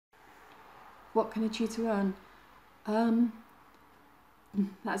What can a tutor earn?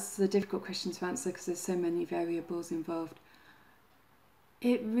 That's a difficult question to answer because there's so many variables involved.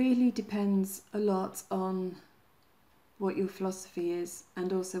 It really depends a lot on what your philosophy is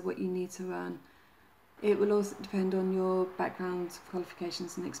and also what you need to earn. It will also depend on your background,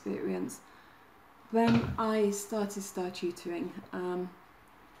 qualifications and experience. When I started Star Tutoring,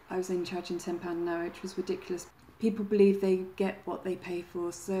 I was only charging £10 an hour, which was ridiculous. People believe they get what they pay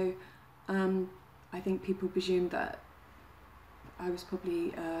for, so I think people presumed that I was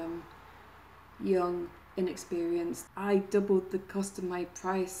probably young, inexperienced. I doubled the cost of my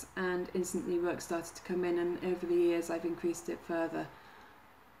price and instantly work started to come in, and over the years I've increased it further.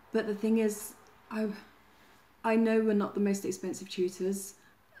 But the thing is, I know we're not the most expensive tutors,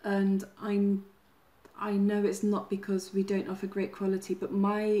 and I know it's not because we don't offer great quality, but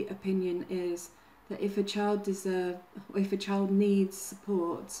my opinion is that if a child needs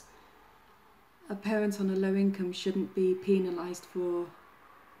support, a parent on a low income shouldn't be penalised for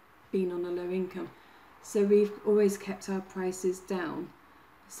being on a low income. So we've always kept our prices down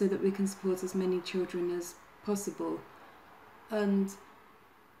so that we can support as many children as possible. And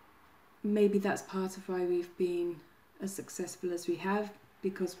maybe that's part of why we've been as successful as we have,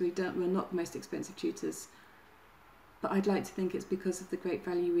 because we're not the most expensive tutors. But I'd like to think it's because of the great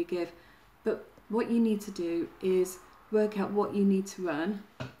value we give. But what you need to do is work out what you need to earn,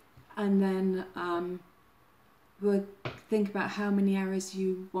 and then think about how many hours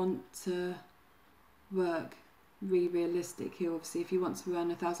you want to work. Really realistic here, obviously. If you want to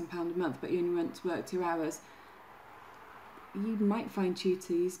earn £1,000 a month but you only want to work 2 hours, you might find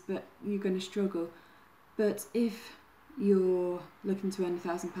tutors, but you're going to struggle. But if you're looking to earn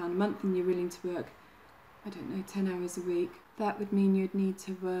 £1,000 a month and you're willing to work, I don't know, 10 hours a week, that would mean you'd need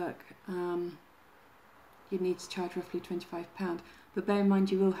to work, you'd need to charge roughly £25. But bear in mind,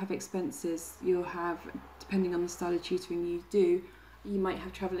 you will have expenses. You'll have, depending on the style of tutoring you do, you might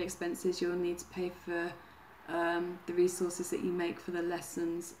have travel expenses. You'll need to pay for the resources that you make for the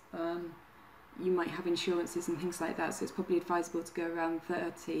lessons. You might have insurances and things like that, so it's probably advisable to go around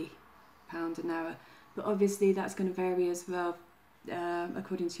 £30 an hour. But obviously that's going to vary as well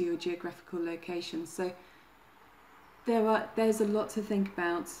according to your geographical location. So there's a lot to think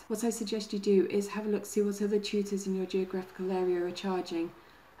about. What I suggest you do is have a look, see what other tutors in your geographical area are charging,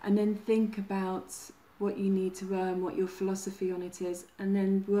 and then think about what you need to earn, what your philosophy on it is, and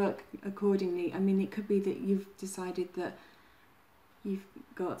then work accordingly. I mean, it could be that you've decided that you've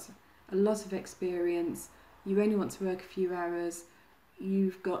got a lot of experience, you only want to work a few hours,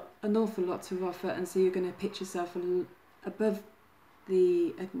 you've got an awful lot to offer, and so you're going to pitch yourself above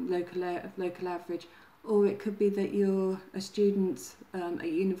the local average. Or it could be that you're a student at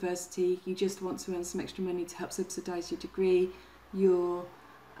university, you just want to earn some extra money to help subsidise your degree, you're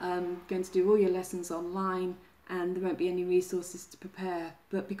going to do all your lessons online and there won't be any resources to prepare,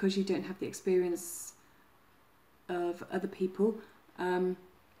 but because you don't have the experience of other people,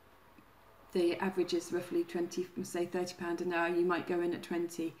 the average is roughly £30 an hour, you might go in at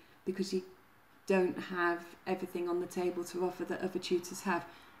 20 because you don't have everything on the table to offer that other tutors have.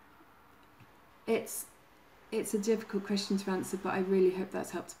 It's a difficult question to answer, but I really hope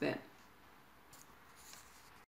that's helped a bit.